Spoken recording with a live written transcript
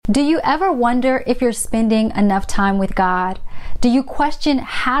Do you ever wonder if you're spending enough time with God? Do you question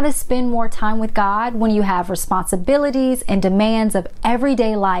how to spend more time with God when you have responsibilities and demands of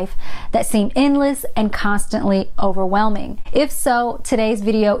everyday life that seem endless and constantly overwhelming? If so, today's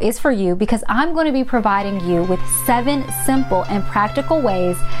video is for you because I'm going to be providing you with 7 simple and practical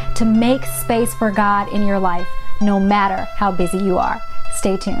ways to make space for God in your life, no matter how busy you are.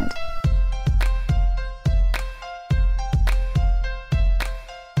 Stay tuned.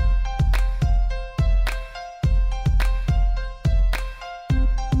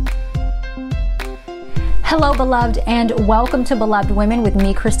 Hello, beloved, and welcome to Beloved Women with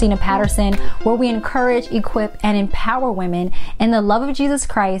me, Christina Patterson, where we encourage, equip, and empower women in the love of Jesus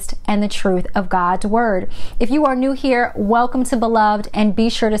Christ and the truth of God's Word. If you are new here, welcome to Beloved, and be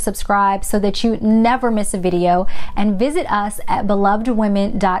sure to subscribe so that you never miss a video, and visit us at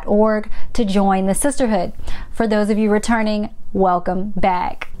belovedwomen.org to join the sisterhood. For those of you returning, welcome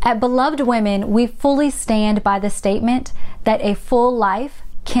back. At Beloved Women, we fully stand by the statement that a full life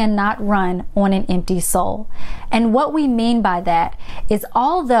cannot run on an empty soul. And what we mean by that is,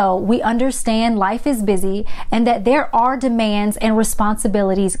 although we understand life is busy and that there are demands and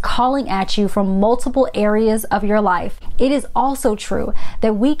responsibilities calling at you from multiple areas of your life, it is also true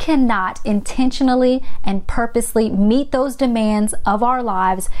that we cannot intentionally and purposely meet those demands of our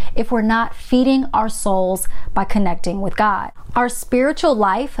lives if we're not feeding our souls by connecting with God. Our spiritual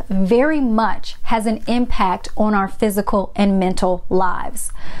life very much has an impact on our physical and mental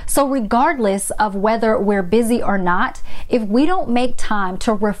lives. So regardless of whether we're busy or not, if we don't make time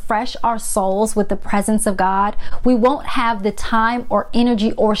to refresh our souls with the presence of God, we won't have the time or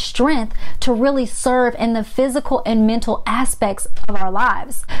energy or strength to really serve in the physical and mental aspects of our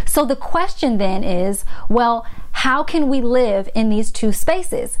lives. So the question then is, well, how can we live in these two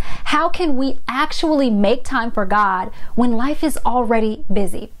spaces? How can we actually make time for God when life is already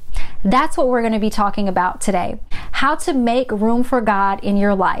busy? That's what we're going to be talking about today. How to make room for God in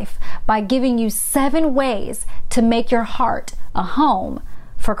your life by giving you 7 ways to make your heart a home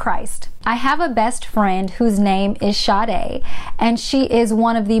for Christ. I have a best friend whose name is Sade, and she is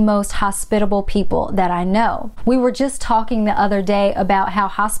one of the most hospitable people that I know. We were just talking the other day about how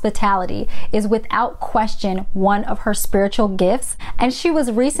hospitality is without question one of her spiritual gifts, and she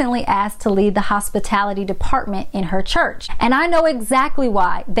was recently asked to lead the hospitality department in her church. And I know exactly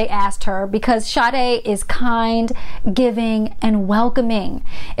why they asked her, because Sade is kind, giving, and welcoming.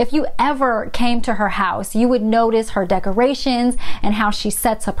 If you ever came to her house, you would notice her decorations and how she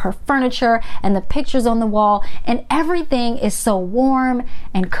sets up her furniture and the pictures on the wall, and everything is so warm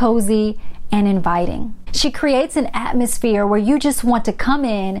and cozy and inviting. She creates an atmosphere where you just want to come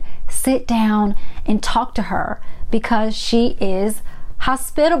in, sit down, and talk to her because she is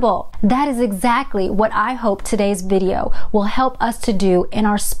hospitable. That is exactly what I hope today's video will help us to do in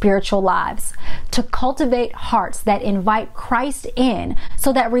our spiritual lives, to cultivate hearts that invite Christ in,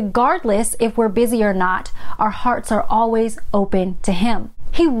 so that regardless if we're busy or not, our hearts are always open to Him.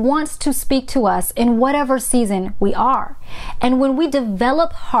 He wants to speak to us in whatever season we are. And when we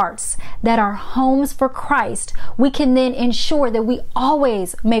develop hearts that are homes for Christ, we can then ensure that we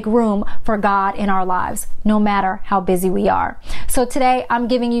always make room for God in our lives, no matter how busy we are. So today I'm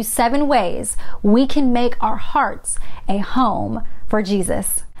giving you 7 ways we can make our hearts a home for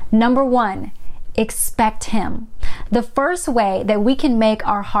Jesus. Number 1, expect Him. The first way that we can make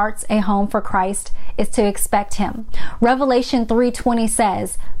our hearts a home for Christ is to expect Him. Revelation 3:20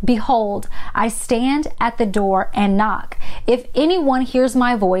 says, "Behold, I stand at the door and knock. If anyone hears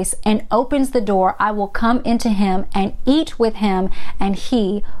my voice and opens the door, I will come into him and eat with him, and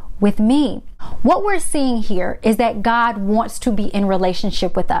he with me." What we're seeing here is that God wants to be in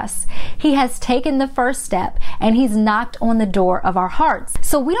relationship with us. He has taken the first step and He's knocked on the door of our hearts.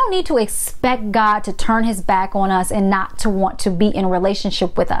 So we don't need to expect God to turn His back on us and not to want to be in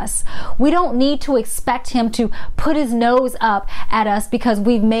relationship with us. We don't need to expect Him to put His nose up at us because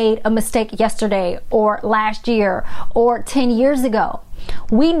we've made a mistake yesterday or last year or 10 years ago.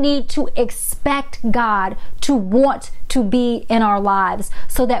 We need to expect God to want to be in our lives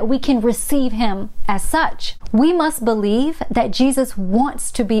so that we can receive Him as such. We must believe that Jesus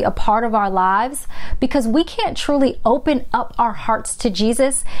wants to be a part of our lives, because we can't truly open up our hearts to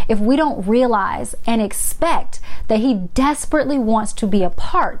Jesus if we don't realize and expect that He desperately wants to be a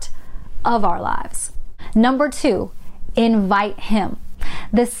part of our lives. Number 2, invite Him.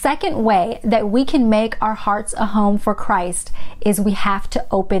 The second way that we can make our hearts a home for Christ is we have to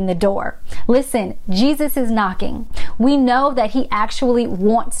open the door. Listen, Jesus is knocking. We know that He actually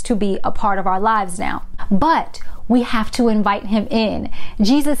wants to be a part of our lives now, but we have to invite Him in.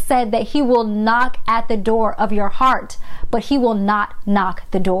 Jesus said that He will knock at the door of your heart, but he will not knock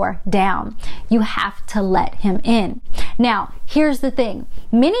the door down. You have to let him in. Now, here's the thing.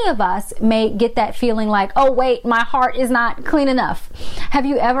 Many of us may get that feeling like, oh wait, my heart is not clean enough. Have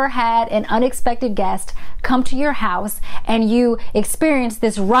you ever had an unexpected guest come to your house and you experience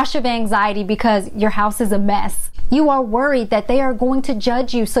this rush of anxiety because your house is a mess? You are worried that they are going to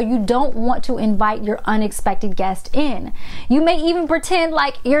judge you, so you don't want to invite your unexpected guest in. You may even pretend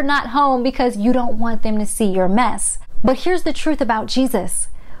like you're not home because you don't want them to see your mess. But here's the truth about Jesus.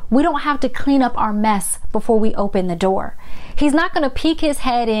 We don't have to clean up our mess before we open the door. He's not going to peek his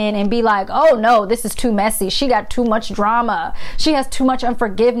head in and be like, oh no, this is too messy. She got too much drama. She has too much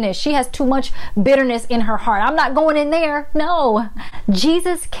unforgiveness. She has too much bitterness in her heart. I'm not going in there. No.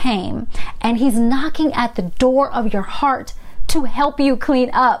 Jesus came and he's knocking at the door of your heart to help you clean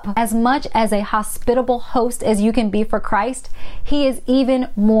up. As much as a hospitable host as you can be for Christ, he is even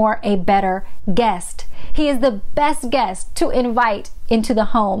more a better guest. He is the best guest to invite into the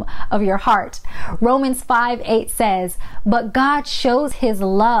home of your heart. Romans 5:8 says, but God shows his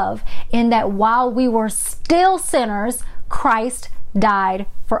love in that while we were still sinners, Christ died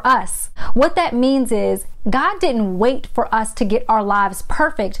for us. What that means is God didn't wait for us to get our lives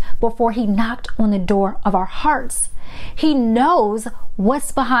perfect before he knocked on the door of our hearts. He knows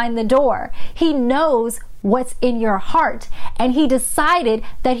what's behind the door. He knows what's in your heart, and he decided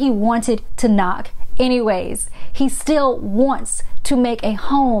that he wanted to knock anyways. He still wants to make a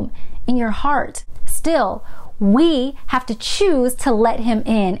home in your heart. Still, we have to choose to let him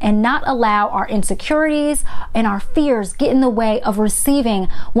in and not allow our insecurities and our fears get in the way of receiving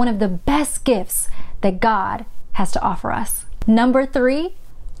one of the best gifts that God has to offer us. Number 3,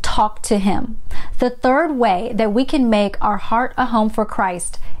 talk to him. The third way that we can make our heart a home for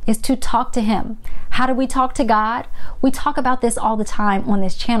Christ is to talk to him. How do we talk to God? We talk about this all the time on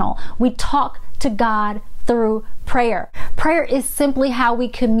this channel. We talk to God through prayer. Prayer is simply how we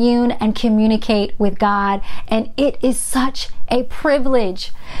commune and communicate with God, and it is such a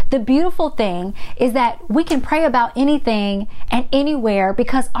privilege. The beautiful thing is that we can pray about anything and anywhere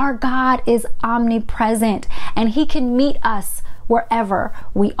because our God is omnipresent and he can meet us wherever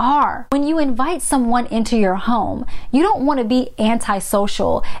we are. When you invite someone into your home, you don't want to be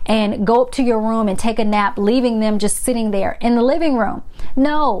antisocial and go up to your room and take a nap, leaving them just sitting there in the living room.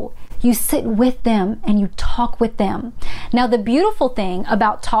 No, you sit with them and you talk with them. Now, the beautiful thing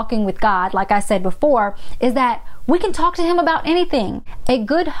about talking with God, like I said before, is that we can talk to him about anything. A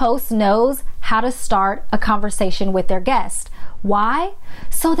good host knows how to start a conversation with their guest. Why?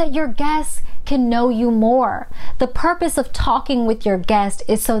 So that your guests can know you more. The purpose of talking with your guest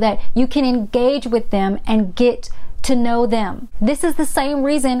is so that you can engage with them and get to know them. This is the same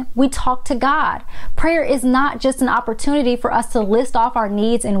reason we talk to God. Prayer is not just an opportunity for us to list off our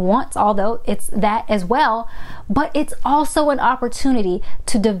needs and wants, although it's that as well, but it's also an opportunity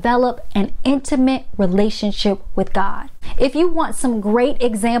to develop an intimate relationship with God. If you want some great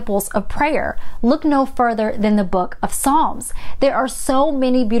examples of prayer, look no further than the book of Psalms. There are so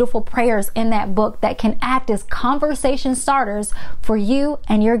many beautiful prayers in that book that can act as conversation starters for you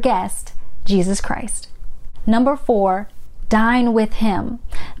and your guest, Jesus Christ. Number 4, dine with him.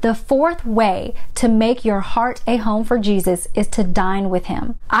 The fourth way to make your heart a home for Jesus is to dine with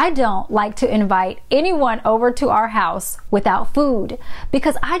him. I don't like to invite anyone over to our house without food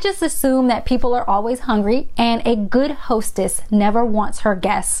because I just assume that people are always hungry, and a good hostess never wants her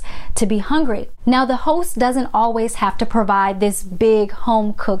guests to be hungry. Now, the host doesn't always have to provide this big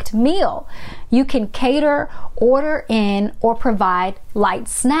home-cooked meal. You can cater, order in, or provide light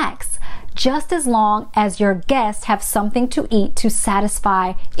snacks, just as long as your guests have something to eat to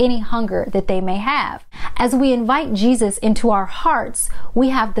satisfy any hunger that they may have. As we invite Jesus into our hearts, we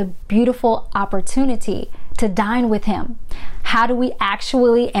have the beautiful opportunity to dine with him. How do we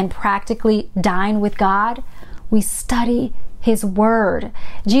actually and practically dine with God? We study his word.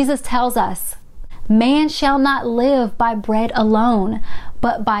 Jesus tells us, man shall not live by bread alone,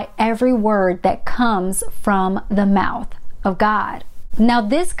 but by every word that comes from the mouth of God. Now,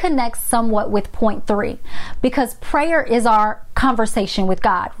 this connects somewhat with point 3, because prayer is our conversation with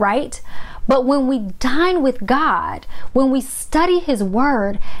God, right? But when we dine with God, when we study his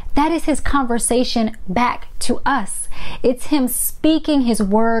word, that is his conversation back to us. It's him speaking his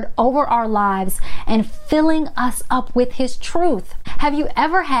word over our lives and filling us up with his truth. Have you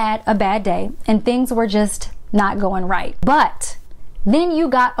ever had a bad day and things were just not going right, but then you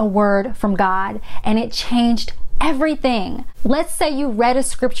got a word from God and it changed everything? Let's say you read a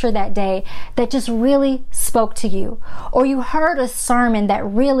scripture that day that just really spoke to you, or you heard a sermon that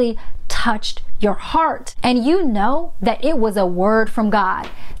really touched your heart, and you know that it was a word from God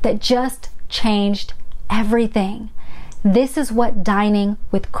that just changed everything. This is what dining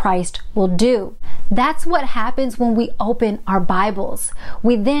with Christ will do. That's what happens when we open our Bibles.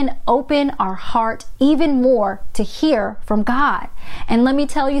 We then open our heart even more to hear from God. And let me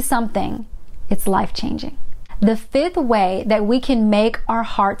tell you something, it's life-changing. The fifth way that we can make our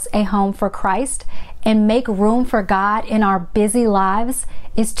hearts a home for Christ and make room for God in our busy lives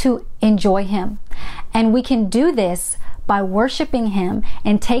is to enjoy Him. And we can do this by worshiping Him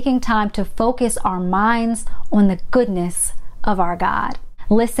and taking time to focus our minds on the goodness of our God.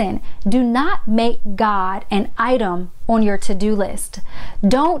 Listen, do not make God an item on your to-do list.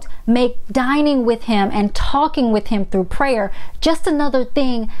 Don't make dining with Him and talking with Him through prayer just another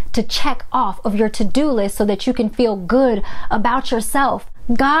thing to check off of your to-do list so that you can feel good about yourself.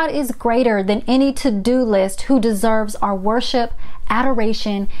 God is greater than any to-do list who deserves our worship,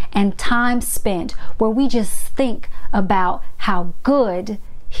 adoration, and time spent where we just think about how good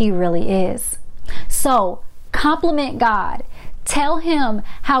He really is. So, compliment God. Tell Him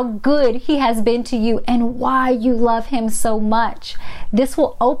how good He has been to you and why you love Him so much. This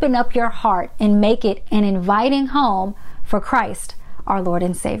will open up your heart and make it an inviting home for Christ, our Lord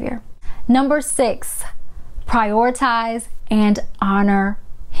and Savior. Number 6, prioritize and honor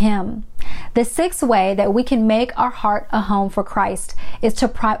Him. The sixth way that we can make our heart a home for Christ is to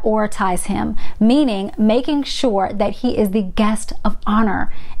prioritize Him, meaning making sure that He is the guest of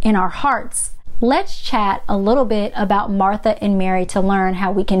honor in our hearts. Let's chat a little bit about Martha and Mary to learn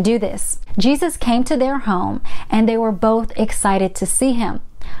how we can do this. Jesus came to their home and they were both excited to see Him,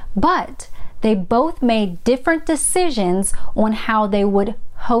 but they both made different decisions on how they would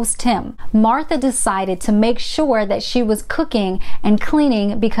host Him. Martha decided to make sure that she was cooking and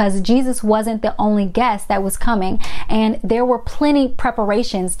cleaning because Jesus wasn't the only guest that was coming and there were plenty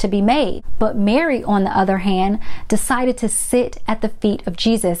preparations to be made. But Mary, on the other hand, decided to sit at the feet of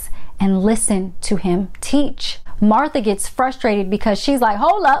Jesus and listen to Him teach. Martha gets frustrated because she's like,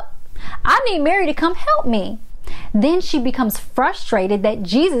 hold up, I need Mary to come help me. Then she becomes frustrated that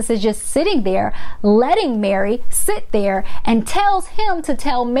Jesus is just sitting there, letting Mary sit there, and tells Him to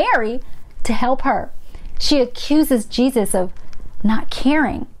tell Mary to help her. She accuses Jesus of not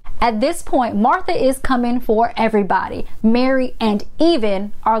caring. At this point, Martha is coming for everybody, Mary and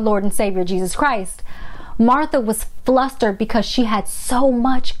even our Lord and Savior Jesus Christ. Martha was flustered because she had so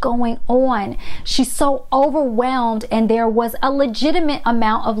much going on. She's so overwhelmed, and there was a legitimate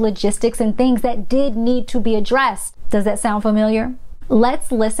amount of logistics and things that did need to be addressed. Does that sound familiar?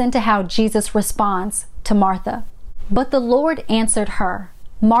 Let's listen to how Jesus responds to Martha. But the Lord answered her,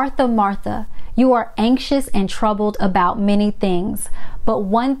 Martha, Martha, you are anxious and troubled about many things, but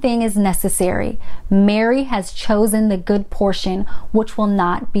one thing is necessary. Mary has chosen the good portion, which will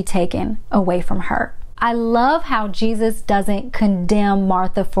not be taken away from her. I love how Jesus doesn't condemn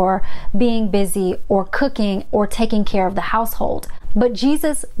Martha for being busy or cooking or taking care of the household. But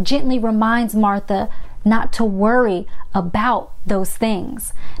Jesus gently reminds Martha not to worry about those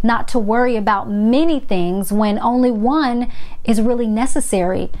things, not to worry about many things when only one is really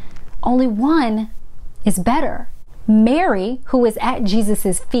necessary. Only one is better. Mary, who is at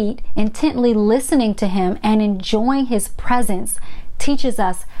Jesus' feet, intently listening to Him and enjoying His presence, teaches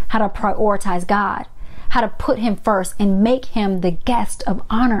us how to prioritize God, how to put Him first and make Him the guest of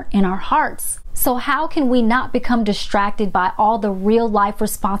honor in our hearts. So how can we not become distracted by all the real life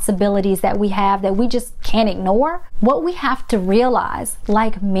responsibilities that we have that we just can't ignore? What we have to realize,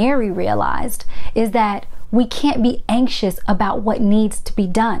 like Mary realized, is that we can't be anxious about what needs to be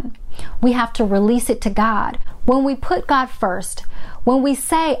done. We have to release it to God. When we put God first, when we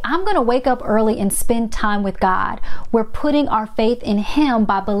say, I'm going to wake up early and spend time with God, we're putting our faith in Him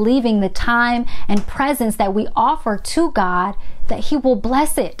by believing the time and presence that we offer to God, that He will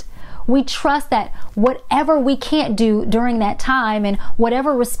bless it. We trust that whatever we can't do during that time and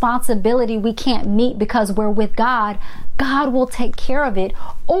whatever responsibility we can't meet because we're with God, God will take care of it,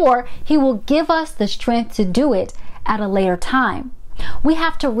 or He will give us the strength to do it at a later time. We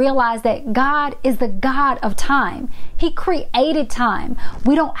have to realize that God is the God of time. He created time.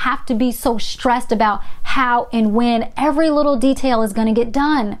 We don't have to be so stressed about how and when every little detail is going to get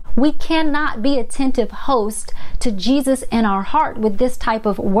done. We cannot be attentive host to Jesus in our heart with this type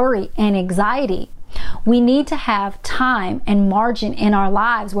of worry and anxiety. We need to have time and margin in our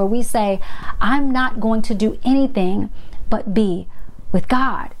lives where we say, I'm not going to do anything but be with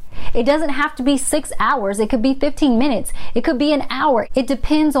God. It doesn't have to be 6 hours. It could be 15 minutes. It could be an hour. It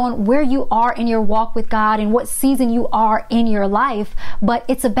depends on where you are in your walk with God and what season you are in your life. But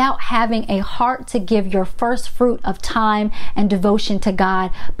it's about having a heart to give your first fruit of time and devotion to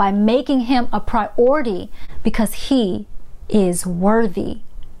God by making Him a priority because He is worthy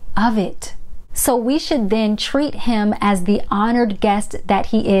of it. So we should then treat him as the honored guest that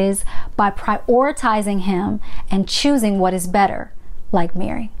he is by prioritizing him and choosing what is better, like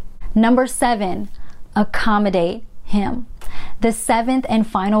Mary. Number 7, accommodate him. The seventh and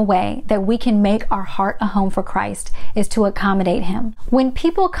final way that we can make our heart a home for Christ is to accommodate him. When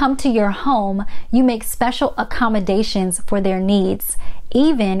people come to your home, you make special accommodations for their needs,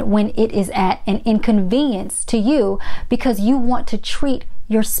 even when it is at an inconvenience to you, because you want to treat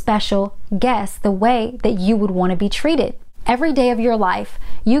your special guests the way that you would want to be treated. Every day of your life,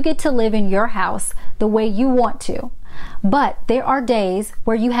 you get to live in your house the way you want to. But there are days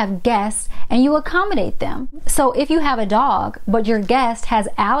where you have guests and you accommodate them. So if you have a dog, but your guest has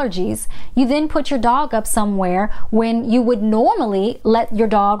allergies, you then put your dog up somewhere when you would normally let your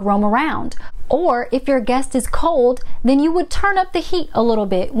dog roam around. Or if your guest is cold, then you would turn up the heat a little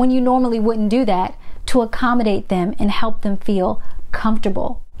bit when you normally wouldn't do that to accommodate them and help them feel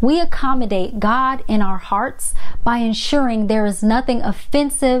comfortable. We accommodate God in our hearts by ensuring there is nothing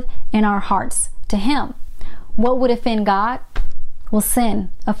offensive in our hearts to him. What would offend God? Well,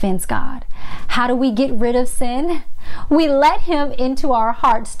 sin offends God. How do we get rid of sin? We let him into our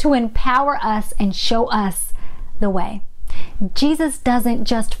hearts to empower us and show us the way. Jesus doesn't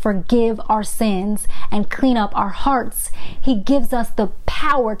just forgive our sins and clean up our hearts. He gives us the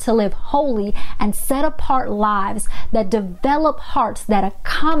power to live holy and set apart lives that develop hearts that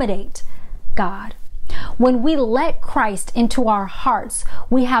accommodate God. When we let Christ into our hearts,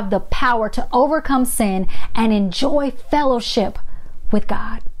 we have the power to overcome sin and enjoy fellowship with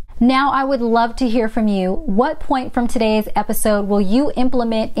God. Now, I would love to hear from you. What point from today's episode will you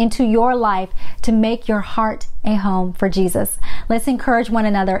implement into your life to make your heart a home for Jesus? Let's encourage one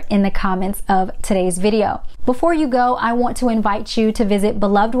another in the comments of today's video. Before you go, I want to invite you to visit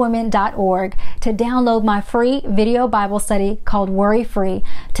belovedwomen.org to download my free video Bible study called Worry Free,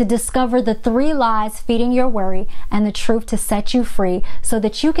 to discover the 3 lies feeding your worry and the truth to set you free, so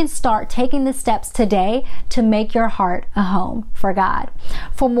that you can start taking the steps today to make your heart a home for God.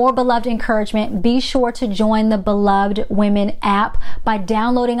 For more beloved encouragement, be sure to join the Beloved Women app by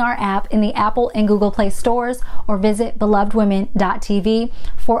downloading our app in the Apple and Google Play stores, or visit belovedwomen.tv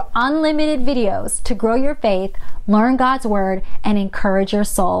for unlimited videos to grow your faith, learn God's word, and encourage your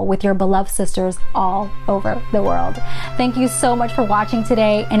soul with your beloved sisters all over the world. Thank you so much for watching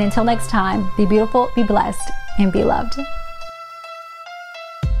today, and until next time, be beautiful, be blessed, and be loved.